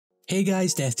Hey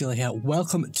guys, Deathdealer here.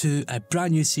 Welcome to a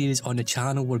brand new series on the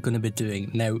channel we're going to be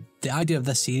doing. Now, the idea of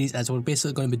this series is we're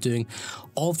basically going to be doing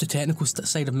all of the technical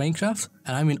side of Minecraft,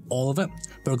 and I mean all of it,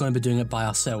 but we're going to be doing it by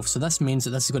ourselves. So this means that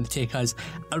this is going to take us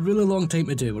a really long time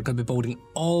to do. We're going to be building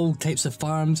all types of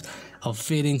farms of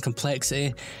varying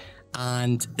complexity,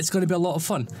 and it's going to be a lot of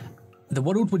fun. The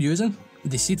world we're using,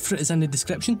 the seed fruit is in the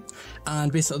description,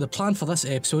 and basically the plan for this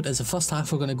episode is the first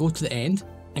half we're going to go to the end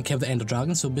and kill the ender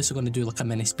dragon. So we're basically going to do like a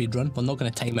mini speed run. We're not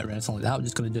going to time it or anything like that, we're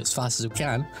just going to do it as fast as we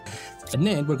can, and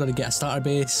then we're going to get a starter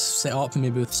base set up,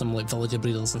 maybe with some like villager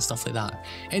breeders and stuff like that.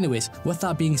 Anyways, with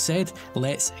that being said,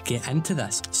 let's get into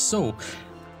this. So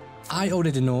I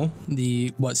already know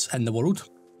what's in the world,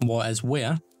 what is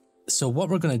where. So what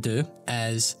we're going to do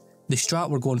is, the strat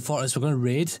we're going for is we're going to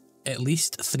raid at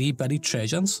least 3 buried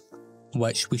treasures,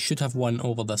 which we should have one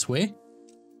over this way,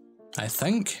 I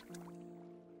think.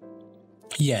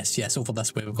 Yes, over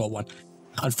this way we've got one.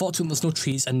 Unfortunately, there's no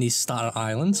trees in these starter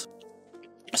islands,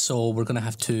 so we're going to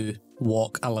have to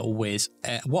walk a little ways.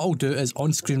 What I'll do is,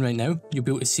 on screen right now, you'll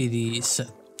be able to see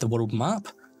the world map.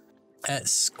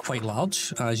 It's quite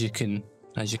large, as you can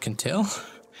tell.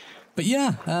 But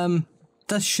yeah,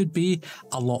 this should be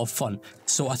a lot of fun.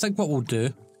 So I think what we'll do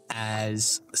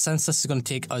is, since this is going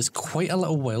to take us quite a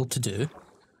little while to do,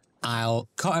 I'll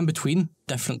cut in between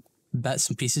different bits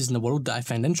and pieces in the world that I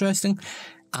find interesting,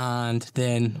 and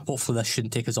then hopefully this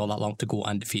shouldn't take us all that long to go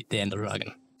and defeat the ender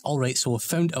dragon. Alright, so we've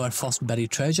found our first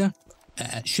buried treasure.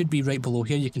 It should be right below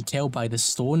here. You can tell by the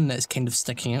stone that it's kind of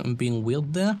sticking out and being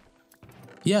weird there.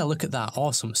 Yeah, look at that,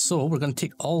 awesome. So we're going to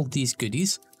take all these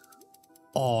goodies.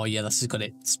 Oh yeah, this is going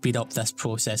to speed up this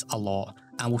process a lot,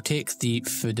 and we'll take the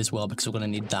food as well because we're going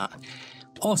to need that.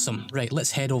 Awesome, right, let's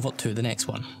head over to the next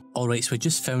one. Alright, so we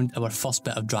just found our first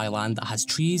bit of dry land that has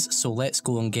trees, so let's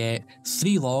go and get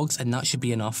 3 logs, and that should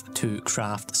be enough to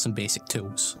craft some basic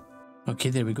tools. Okay,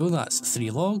 there we go, that's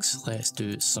 3 logs. Let's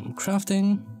do some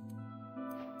crafting.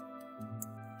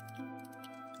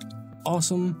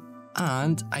 Awesome,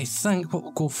 and I think what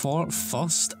we'll go for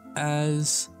first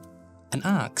is an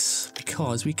axe,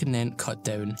 because we can then cut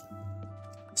down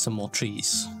some more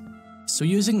trees. So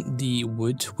using the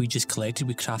wood we just collected,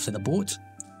 we crafted a boat,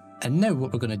 and now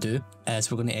what we're going to do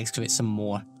is we're going to excavate some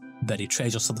more buried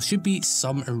treasure. So there should be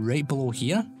some right below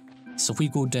here. So if we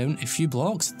go down a few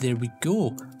blocks, there we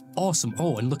go. Awesome.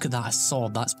 Oh, and look at that, a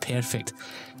sword, that's perfect.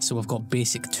 So we've got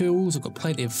basic tools, we've got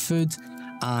plenty of food,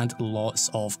 and lots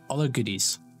of other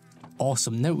goodies.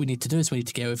 Awesome. Now what we need to do is we need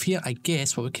to get out of here. I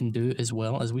guess what we can do as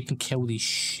well is we can kill these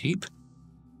sheep.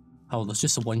 Oh, there's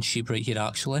just one sheep right here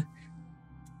actually.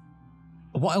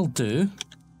 What I'll do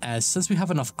is, since we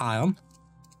have enough iron,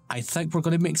 I think we're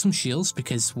going to make some shields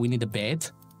because we need a bed.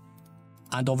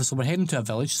 And obviously we're heading to a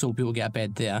village, so we'll be able to get a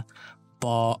bed there.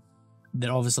 But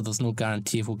obviously there's no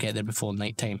guarantee if we'll get there before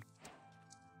night time.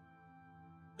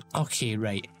 Okay,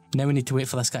 right. Now we need to wait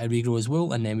for this guy to regrow his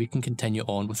wool, and then we can continue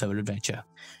on with our adventure.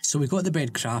 So we've got the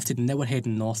bed crafted, and now we're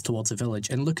heading north towards the village.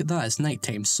 And look at that, it's night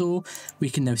time, so we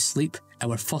can now sleep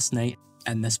our first night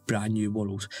in this brand new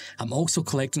world. I'm also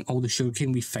collecting all the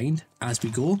sugarcane we find as we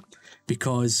go,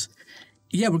 because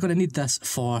yeah, we're going to need this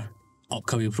for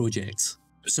upcoming projects.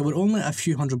 So we're only a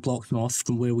few hundred blocks north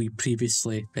from where we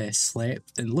previously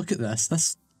slept, and look at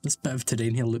this bit of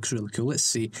terrain here looks really cool. Let's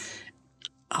see.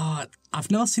 I've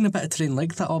never seen a bit of terrain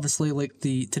like that. Obviously, like,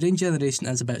 the terrain generation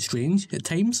is a bit strange at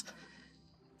times,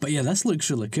 but yeah, this looks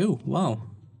really cool. Wow,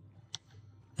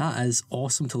 that is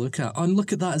awesome to look at. Oh, and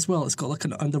look at that as well, it's got like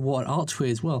an underwater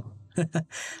archway as well.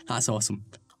 That's awesome.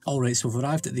 Alright, so we've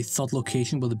arrived at the 3rd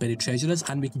location where the buried treasure is,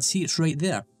 and we can see it's right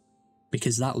there,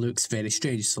 because that looks very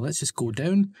strange. So let's just go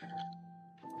down,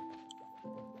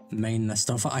 mine this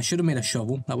stuff. I should have made a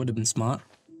shovel, that would have been smart.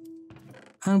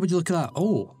 And would you look at that?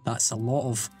 Oh, that's a lot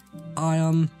of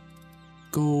iron,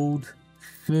 gold,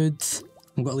 food.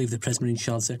 I've got to leave the prismarine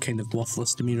shards, they're kind of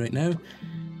worthless to me right now.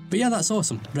 But yeah, that's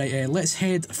awesome. Right, let's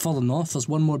head further north. There's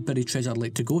one more buried treasure I'd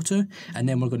like to go to, and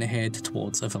then we're going to head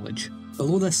towards a village.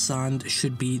 Below this sand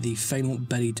should be the final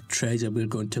buried treasure we're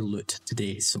going to loot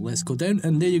today. So let's go down,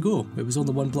 and there you go. It was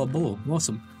only 1 block below.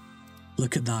 Awesome.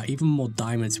 Look at that, even more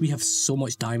diamonds. We have so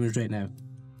much diamonds right now.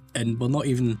 And we're not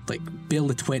even, like,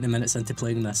 barely 20 minutes into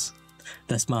playing this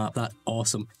map. That's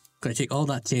awesome. Got to take all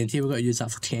that TNT, we've got to use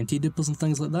that for TNT dupers and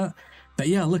things like that. But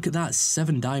yeah, look at that,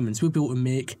 7 diamonds. We'll be able to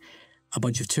make a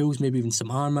bunch of tools, maybe even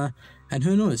some armour, and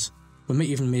who knows, we might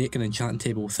even make an enchanting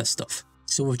table with this stuff.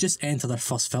 So we've just entered our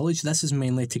first village. This is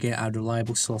mainly to get a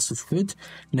reliable source of food.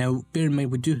 Now, bear in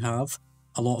mind we do have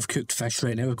a lot of cooked fish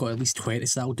right now. We've got at least 20,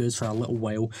 so that'll do us for a little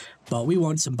while, but we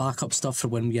want some backup stuff for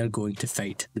when we are going to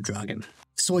fight the dragon.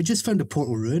 So I just found a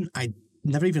portal ruin. I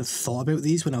never even thought about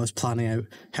these when I was planning out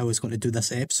how I was going to do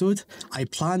this episode. I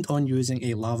planned on using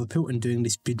a lava pool and doing the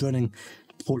speedrunning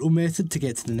portal method to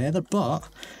get to the nether, but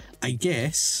I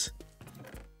guess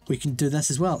we can do this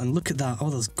as well. And look at that. Oh,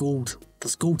 there's gold.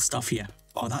 There's gold stuff here.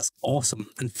 Oh, that's awesome.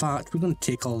 In fact, we're going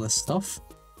to take all this stuff.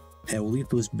 We'll leave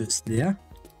those boots there.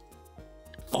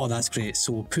 Oh, that's great.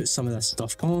 So we'll put some of this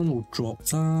stuff on. We'll drop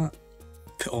that.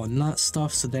 Put on that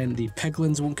stuff so then the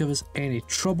piglins won't give us any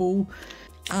trouble.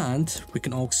 And we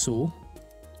can also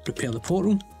repair the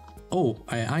portal. Oh,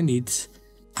 I need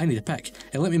a pick.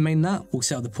 Let me mine that. We'll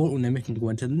set up the portal and then we can go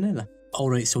into the nether.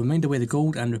 Alright, so we mined away the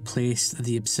gold and replaced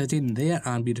the obsidian there,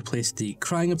 and we replaced the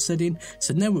crying obsidian.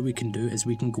 So now what we can do is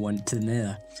we can go into the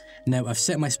nether. Now I've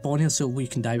set my spawn here so we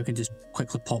can die, we can just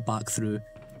quickly pop back through.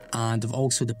 And I've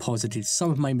also deposited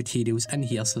some of my materials in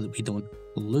here so that we don't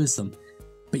lose them.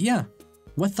 But yeah,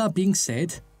 with that being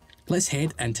said, let's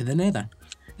head into the nether.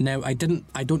 Now I don't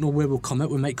know where we'll come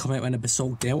out. We might come out in a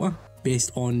basalt delta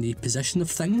based on the position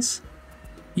of things.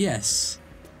 Yes.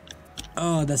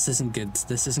 Oh, this isn't good.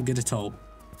 This isn't good at all.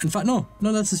 In fact, no,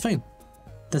 this is fine.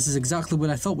 This is exactly what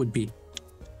I thought would be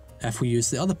if we use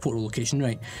the other portal location.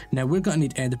 Right, now we're going to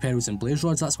need ender pearls and blaze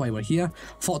rods, that's why we're here.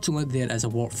 Fortunately, there is a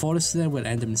warp forest there where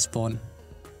endermen spawn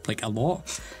like a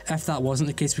lot. If that wasn't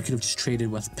the case, we could have just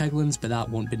traded with piglins, but that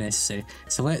won't be necessary.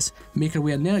 So let's make our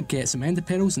way in there, get some ender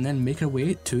pearls, and then make our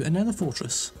way to another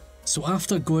fortress. So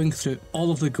after going through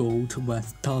all of the gold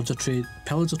with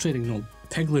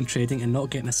piglin trading and not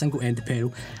getting a single ender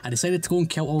pearl, I decided to go and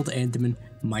kill all the endermen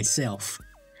myself.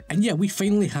 And yeah, we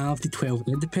finally have the 12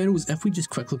 ender pearls. If we just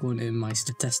quickly go into my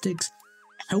statistics,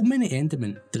 how many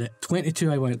endermen did it?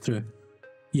 22 I went through.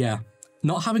 Yeah,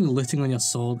 not having looting on your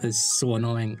sword is so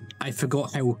annoying. I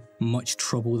forgot how much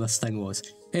trouble this thing was.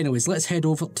 Anyways, let's head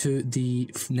over to the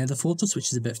nether fortress,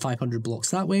 which is about 500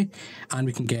 blocks that way, and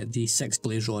we can get the 6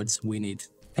 blaze rods we need.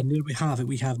 And there we have it.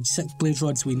 We have the 6 blaze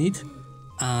rods we need,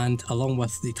 and along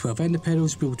with the 12 ender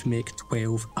pearls, we'll be able to make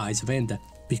 12 eyes of ender,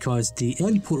 because the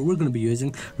end portal we're going to be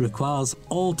using requires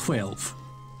all 12.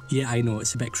 Yeah, I know,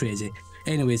 it's a bit crazy.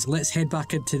 Anyways, let's head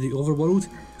back into the overworld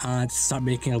and start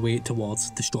making our way towards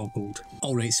the stronghold.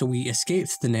 Alright, so we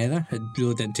escaped the nether. It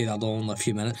really didn't take that long, a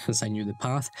few minutes since I knew the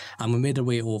path, and we made our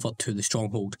way over to the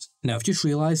stronghold. Now I've just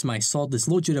realised my sword is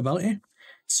low durability,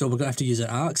 so we're going to have to use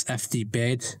our axe if the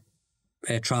bed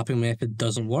trapping method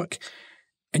doesn't work.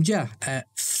 And yeah,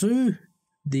 through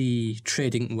the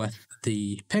trading with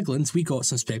the piglins, we got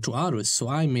some spectral arrows, so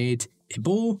I made a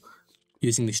bow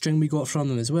using the string we got from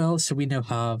them as well, so we now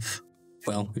have,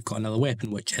 well, we've got another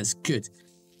weapon, which is good.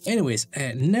 Anyways,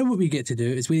 now what we get to do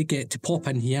is we get to pop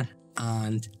in here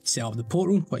and set up the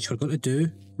portal, which we're going to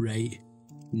do right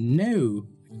now.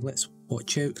 Let's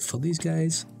watch out for these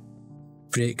guys.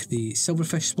 Break the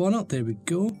silverfish spawner, there we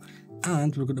go,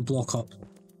 and we're going to block up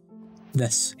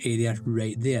this area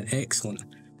right there. Excellent.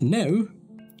 Now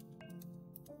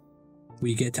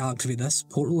we get to activate this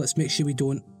portal. Let's make sure we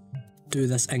don't do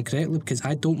this incorrectly, because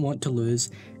I don't want to lose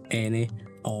any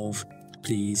of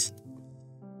these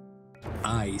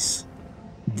eyes.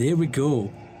 There we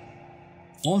go.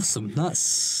 Awesome.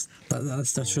 That's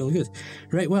really good.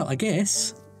 Right, well, I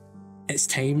guess it's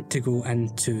time to go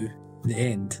into the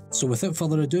end. So without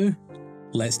further ado,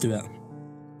 let's do it.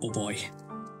 Oh boy.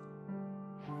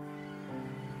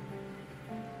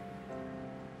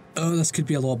 Oh, this could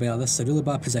be a lot better. This is a really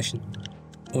bad position.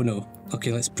 Oh no.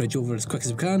 Okay, let's bridge over as quick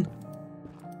as we can.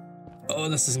 Oh,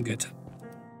 this isn't good.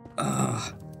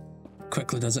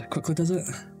 Quickly does it, quickly does it.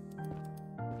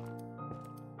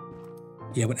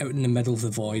 Yeah, we're out in the middle of the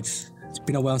void. It's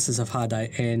been a while since I've had an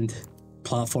end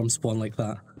platform spawn like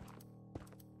that.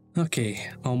 Okay,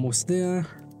 almost there.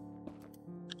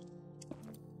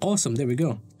 Awesome, there we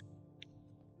go.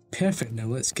 Perfect, now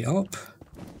let's get up.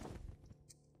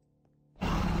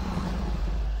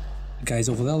 Guys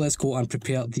over there, let's go and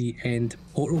prepare the end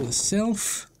portal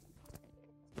itself.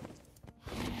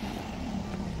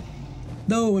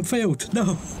 No, it failed,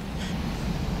 no!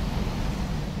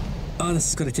 Oh, this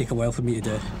is going to take a while for me to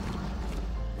do.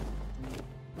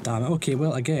 Damn it, okay,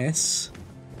 well, I guess.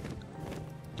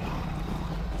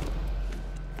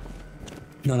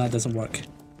 No, that doesn't work.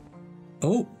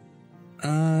 Oh!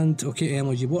 And, okay,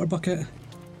 emoji water bucket.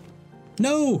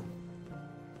 No!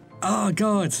 Oh,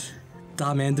 God!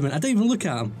 Damn Enderman, I didn't even look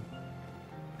at him.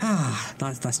 Ah,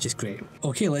 that's just great.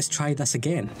 Okay, let's try this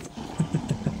again.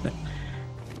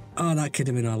 Oh, that could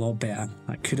have been a lot better.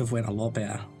 That could have went a lot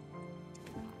better.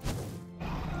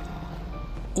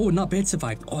 Oh, and that bed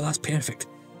survived. Oh, that's perfect.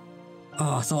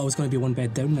 Oh, I thought I was going to be one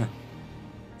bed down there.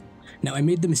 Now, I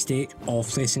made the mistake of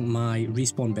placing my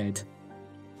respawn bed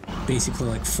basically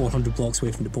like 400 blocks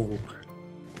away from the portal.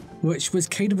 which was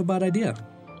kind of a bad idea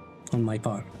on my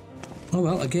part. Oh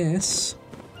well, I guess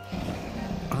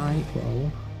I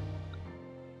will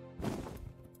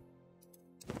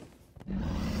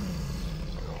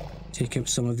take out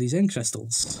some of these end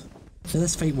crystals. So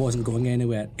this fight wasn't going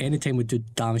anywhere. Anytime we do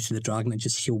damage to the dragon, it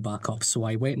just healed back up. So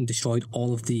I went and destroyed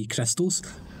all of the crystals.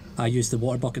 I used the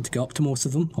water bucket to get up to most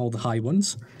of them, all the high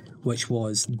ones, which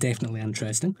was definitely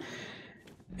interesting.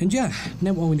 And yeah,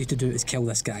 now all we need to do is kill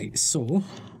this guy. So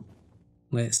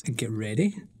let's get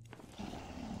ready.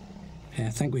 I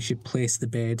think we should place the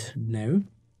bed now.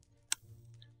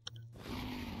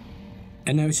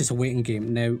 And now it's just a waiting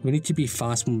game. Now we need to be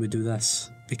fast when we do this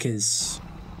because,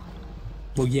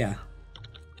 well, yeah,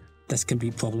 this can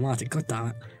be problematic. God damn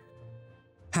it.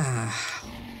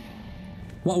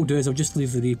 What I'll do is I'll just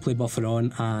leave the replay buffer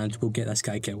on and we'll get this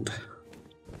guy killed.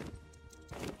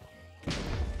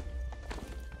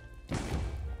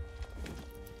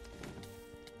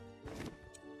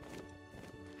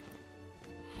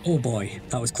 Oh boy,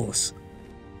 that was close.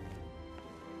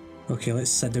 Okay, let's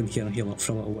sit down here and heal up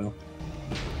for a little while.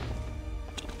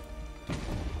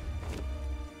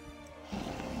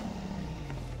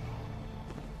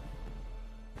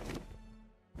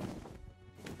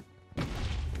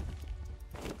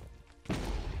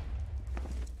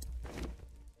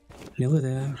 Nearly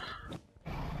there.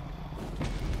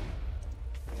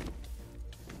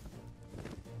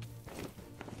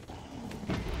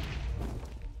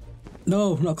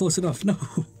 No, not close enough, no.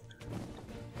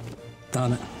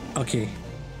 Damn it. Okay.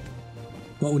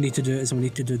 What we need to do is we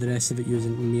need to do the rest of it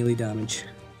using melee damage.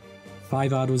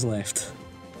 5 arrows left.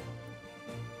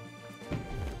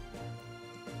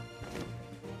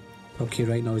 Okay,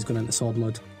 right now he's going into sword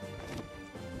mode.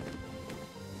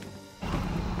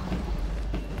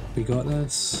 We got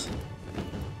this.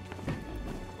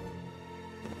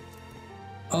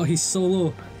 Oh, he's so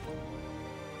low.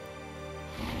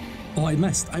 Oh, I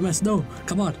missed, no,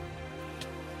 come on.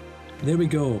 There we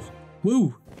go.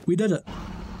 Woo, we did it.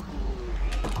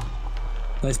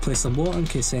 Let's play some water in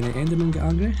case any endermen get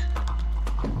angry.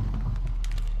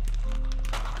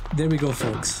 There we go,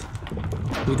 folks.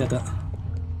 We did it.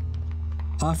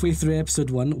 Halfway through episode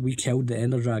 1, we killed the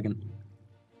ender dragon.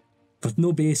 With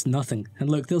no base, nothing. And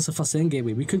look, there's the first end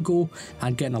gateway. We could go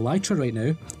and get an elytra right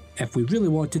now, if we really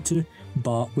wanted to,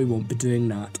 but we won't be doing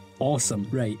that. Awesome,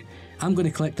 right. I'm going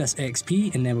to collect this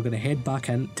XP and then we're going to head back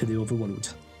into the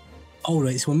overworld.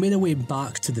 Alright, so we made our way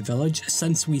back to the village.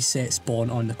 Since we set spawn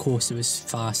on the coast, it was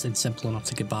fast and simple enough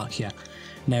to get back here.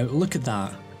 Now, look at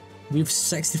that. We have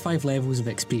 65 levels of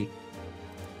XP.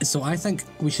 So I think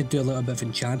we should do a little bit of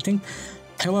enchanting.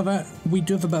 However, we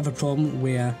do have a bit of a problem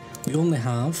where we only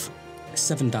have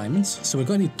 7 diamonds. So we're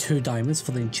going to need 2 diamonds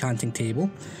for the enchanting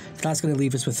table. That's going to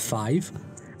leave us with 5.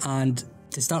 And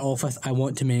to start off with, I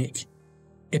want to make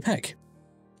a pick.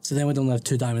 So then we'd only have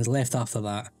 2 diamonds left after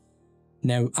that.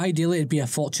 Now, ideally it'd be a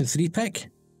fortune 3 pick,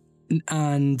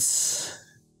 and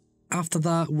after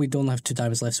that we'd only have 2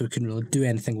 diamonds left, so we couldn't really do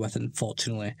anything with it,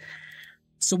 unfortunately.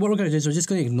 So what we're going to do is we're just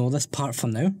going to ignore this part for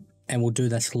now, and we'll do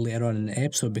this later on in the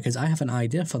episode because I have an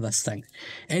idea for this thing.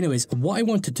 Anyways, what I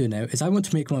want to do now is I want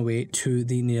to make my way to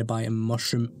the nearby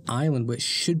Mushroom Island, which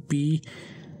should be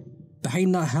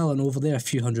behind that hill and over there a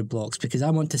few hundred blocks, because I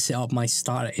want to set up my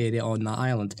starter area on that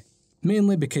island.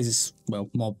 Mainly because, well,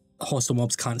 hostile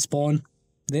mobs can't spawn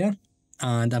there,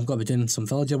 and I've got to be doing some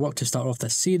villager work to start off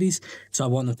this series, so I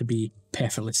want them to be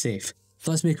perfectly safe.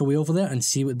 So let's make our way over there and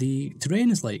see what the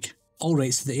terrain is like.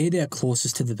 Alright, so the area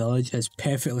closest to the village is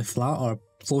perfectly flat, or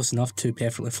close enough to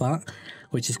perfectly flat,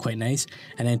 which is quite nice.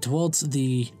 And then towards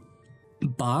the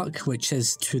back, which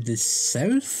is to the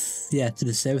south, yeah, to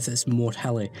the south, it's more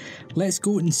hilly. Let's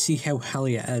go and see how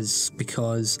hilly it is,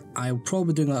 because I'll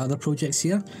probably be doing other projects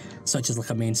here, such as like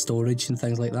a main storage and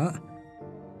things like that.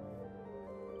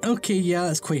 Okay, yeah,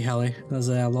 it's quite hilly. There's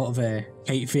a lot of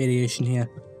height variation here.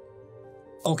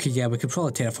 Okay, yeah, we could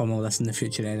probably terraform all this in the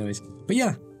future anyways. But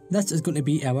yeah, this is going to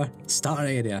be our starter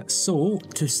area. So,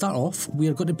 to start off, we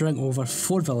are going to bring over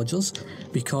 4 villagers,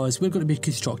 because we're going to be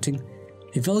constructing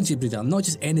a villager breeder. Not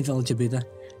just any villager breeder,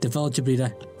 the villager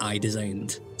breeder I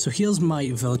designed. So here's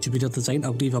my villager breeder design.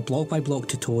 I'll leave a block by block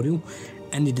tutorial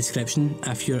in the description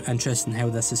if you're interested in how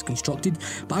this is constructed.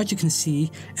 But as you can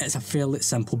see, it's a fairly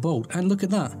simple build. And look at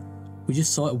that, we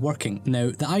just saw it working.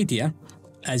 Now, the idea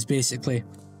is basically,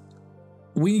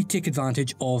 we need to take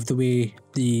advantage of the way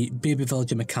the baby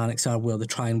villager mechanics are, where they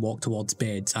try and walk towards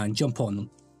beds and jump on them.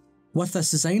 With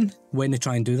this design, when they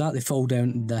try and do that, they fall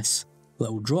down this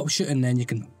little drop chute, and then you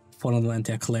can funnel them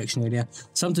into a collection area.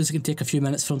 Sometimes it can take a few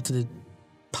minutes for them to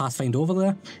pathfind over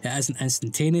there. It isn't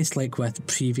instantaneous like with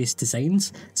previous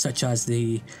designs, such as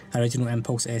the original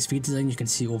Impulse SV design you can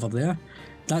see over there.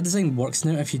 That design works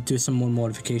now if you do some more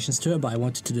modifications to it, but I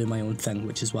wanted to do my own thing,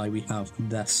 which is why we have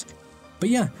this. But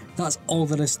yeah, that's all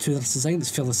there is to this design. It's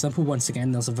fairly simple. Once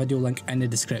again, there's a video link in the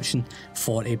description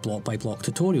for a block by block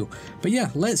tutorial. But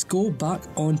yeah, let's go back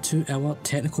onto our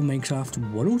technical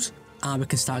Minecraft world, and we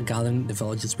can start gathering the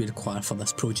villagers we require for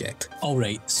this project.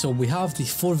 Alright, so we have the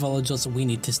 4 villagers we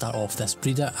need to start off this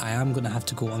breeder. I am going to have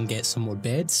to go and get some more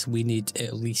beds. We need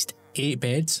at least 8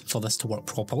 beds for this to work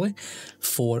properly,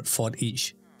 4 for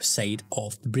each side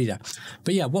of the breeder.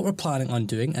 But yeah, what we're planning on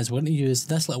doing is we're going to use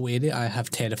this little area I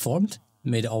have terraformed,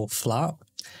 made it all flat,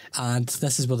 and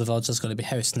this is where the villager's going to be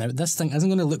housed. Now this thing isn't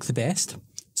going to look the best.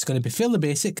 It's going to be fairly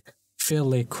basic,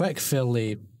 fairly quick,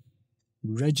 fairly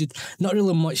rigid, not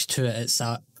really much to it. It's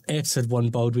a episode 1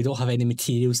 build. We don't have any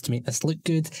materials to make this look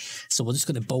good, so we're just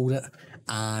going to build it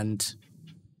and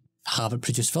have it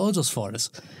produce villagers for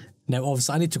us. Now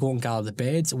obviously I need to go and gather the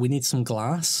beds. We need some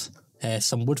glass,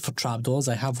 some wood for trapdoors.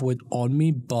 I have wood on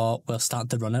me, but we're starting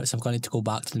to run out, so I'm going to go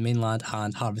back to the mainland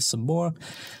and harvest some more.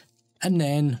 And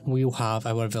then we'll have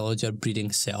our villager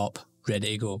breeding set up,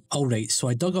 ready to go. Alright, so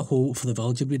I dug a hole for the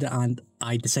villager breeder and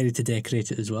I decided to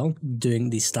decorate it as well,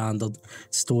 doing the standard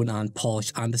stone and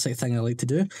polish andesite thing I like to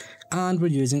do. And we're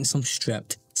using some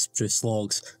stripped spruce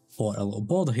logs for a little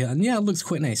border here. And yeah, it looks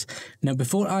quite nice. Now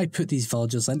before I put these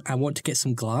villagers in, I want to get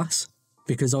some glass,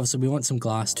 because obviously we want some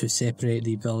glass to separate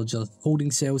the villager holding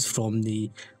cells from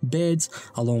the beds,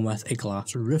 along with a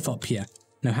glass roof up here.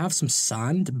 Now I have some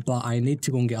sand, but I need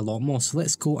to go and get a lot more, so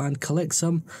let's go and collect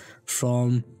some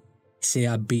from, say,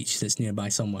 a beach that's nearby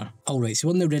somewhere. Alright, so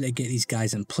we're now ready to get these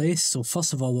guys in place. So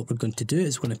first of all, what we're going to do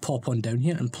is we're going to pop on down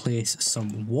here and place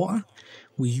some water.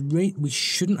 We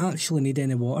shouldn't actually need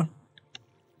any water.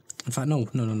 In fact, no,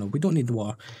 we don't need the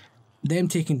water. Them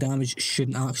taking damage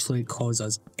shouldn't actually cause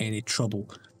us any trouble.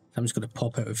 I'm just going to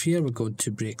pop out of here. We're going to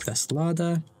break this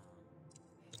ladder.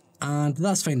 And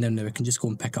that's fine down there. We can just go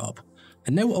and pick it up.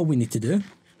 And now all we need to do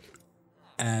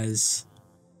is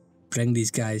bring these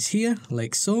guys here,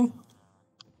 like so,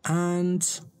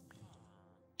 and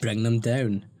bring them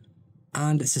down.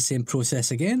 And it's the same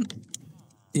process again.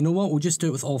 You know what, we'll just do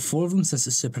it with all 4 of them since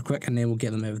it's super quick, and then we'll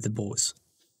get them out of the boats.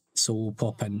 So we'll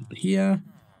pop in here,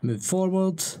 move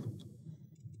forward,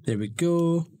 there we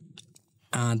go,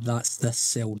 and that's this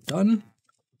cell done.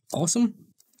 Awesome.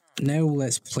 Now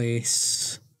let's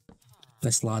place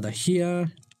this ladder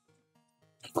here.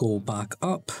 Go back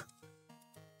up,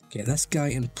 get this guy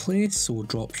in place, so we'll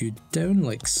drop you down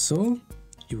like so.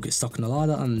 You'll get stuck on the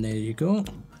ladder, and there you go.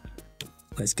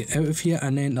 Let's get out of here,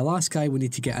 and then the last guy we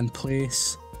need to get in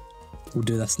place. We'll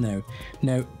do this now.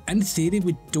 Now, in theory,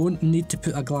 we don't need to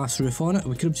put a glass roof on it.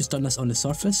 We could have just done this on the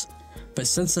surface, but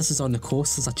since this is on the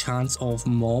coast, there's a chance of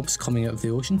mobs coming out of the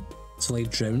ocean, so like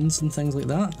drowns and things like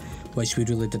that, which we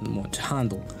really didn't want to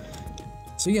handle.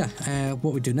 So yeah,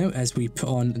 what we do now is we put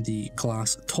on the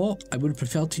glass top. I would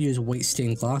prefer to use white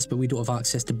stained glass, but we don't have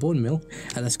access to bone meal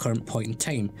at this current point in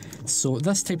time. So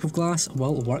this type of glass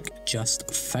will work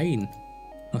just fine.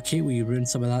 Okay, we ruined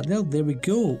some of that there. There we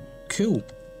go. Cool.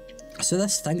 So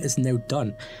this thing is now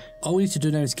done. All we need to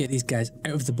do now is get these guys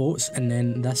out of the boats, and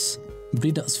then this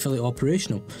breeder is fully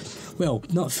operational. Well,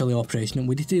 not fully operational.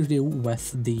 We need to deal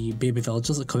with the baby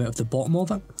villagers that come out of the bottom of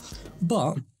it.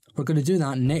 But we're going to do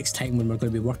that next time when we're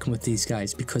going to be working with these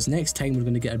guys, because next time we're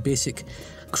going to get our basic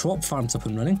crop farms up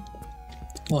and running.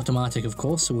 Automatic, of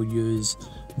course, so we'll use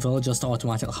villagers to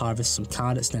automatically harvest some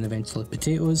carrots and then eventually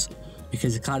potatoes,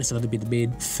 because the carrots are going to be the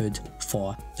main food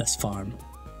for this farm.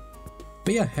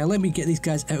 But yeah, let me get these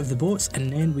guys out of the boats and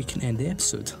then we can end the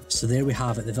episode. So there we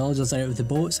have it, the villagers are out of the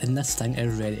boats and this thing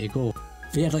is ready to go.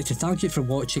 But yeah, I'd like to thank you for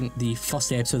watching the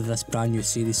first episode of this brand new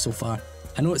series so far.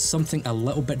 I know it's something a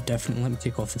little bit different. Let me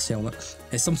take off this helmet.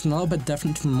 It's something a little bit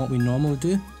different from what we normally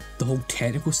do. The whole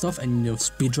technical stuff and, you know,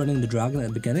 speedrunning the dragon at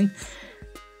the beginning.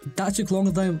 That took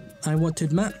longer than I want to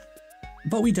admit,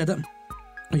 but we did it.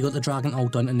 We got the dragon all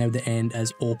done and now the end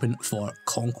is open for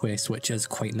conquest, which is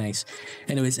quite nice.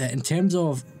 Anyways, in terms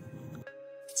of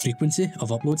frequency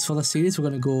of uploads for this series, we're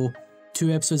going to go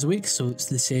 2 episodes a week, so it's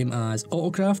the same as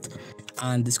AutoCraft,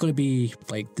 and it's going to be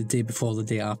like the day before the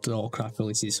day after AutoCraft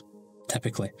releases,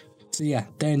 typically. So yeah,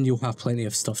 then you'll have plenty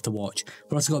of stuff to watch.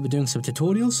 We're also going to be doing some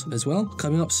tutorials as well,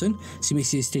 coming up soon, so make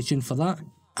sure you stay tuned for that,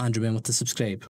 and remember to subscribe.